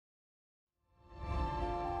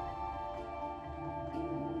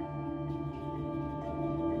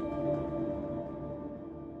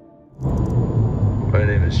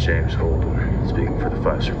is James Holden, speaking for the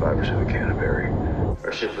 5 survivors of the Canterbury.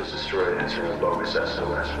 Our ship was destroyed answering a bogus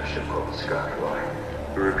SOS from a ship called the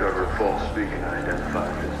Skyfly. We recovered a false beacon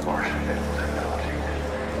identified as Martian naval technology.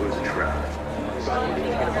 It was a trap.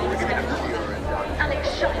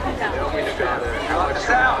 Alex, shut him down.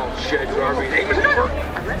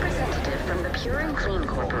 A representative from the Pure and Clean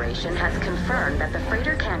Corporation has confirmed that the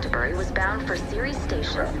freighter Canterbury was bound for Ceres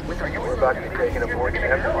Station with a We're about to be taken aboard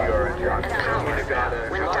Cant. We are in John. and power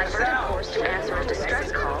when it diverted course to answer a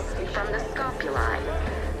distress call from the Scopuli,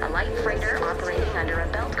 a light freighter operating under a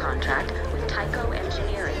belt contract with Tycho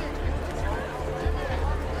Engineering.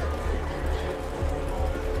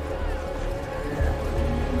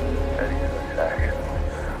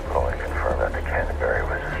 Only confirmed that the Canterbury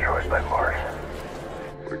was destroyed by Martians.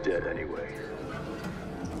 We're dead anyway.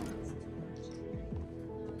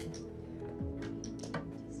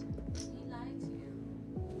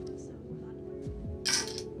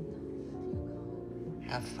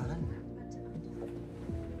 Have fun.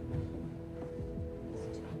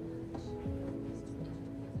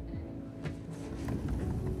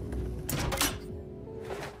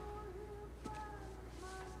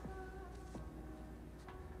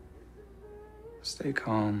 Stay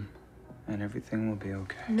calm, and everything will be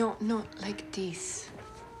okay. No, not like this.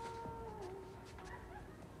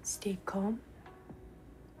 Stay calm.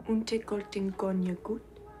 Unte kolten gonya gut.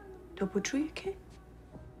 To poczujecie?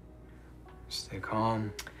 Stay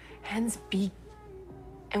calm. Hands big.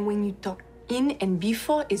 And when you talk in and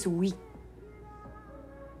before is weak.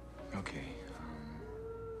 Okay.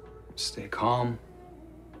 Stay calm.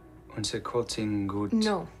 Unse kolting gut.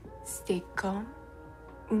 No. Stay calm.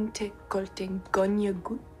 Unte kolten gonya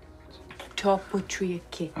gut. To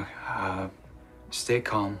poczujecie. Okay, stay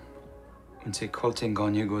calm. Unse kolting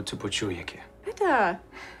gonya gut to poczujecie. Better.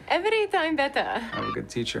 Every time better. I'm a good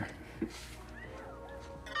teacher.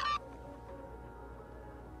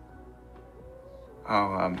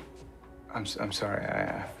 Oh, I'm sorry.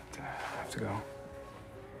 I have to go.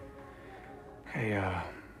 Hey,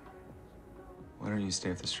 why don't you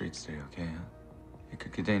stay off the streets today, okay? Huh? It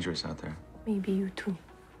could get dangerous out there. Maybe you too.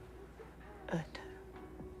 Earth.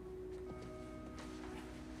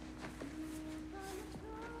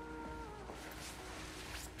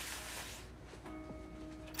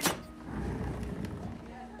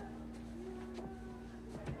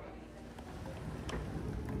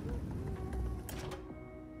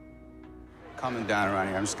 Calming down around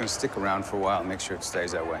here. I'm just gonna stick around for a while and make sure it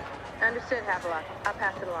stays that way. Understood, Havelock. I'll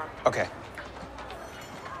pass it along. Okay.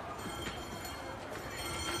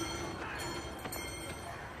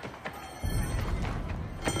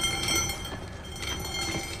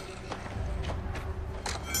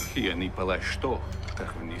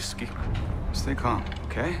 Stay calm,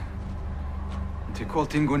 okay? Ty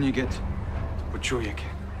koltingo nie get. Poczujecie.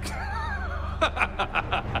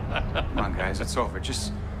 Come on, guys, it's over.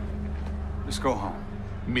 Just go home.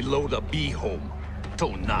 Miloda be home.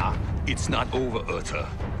 Tona, it's not over, Urta.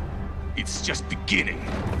 It's just beginning.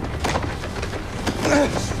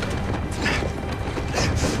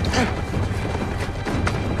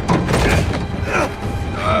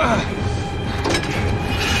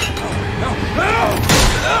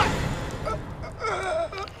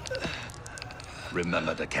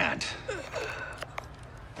 Remember the Cant.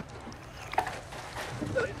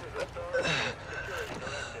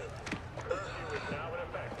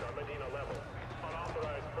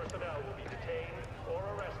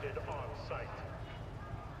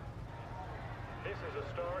 This is a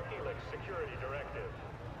Star Helix security directive.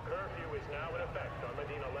 Curfew is now in effect on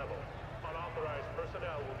Medina level. Unauthorized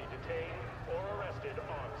personnel will be detained or arrested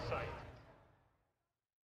on site.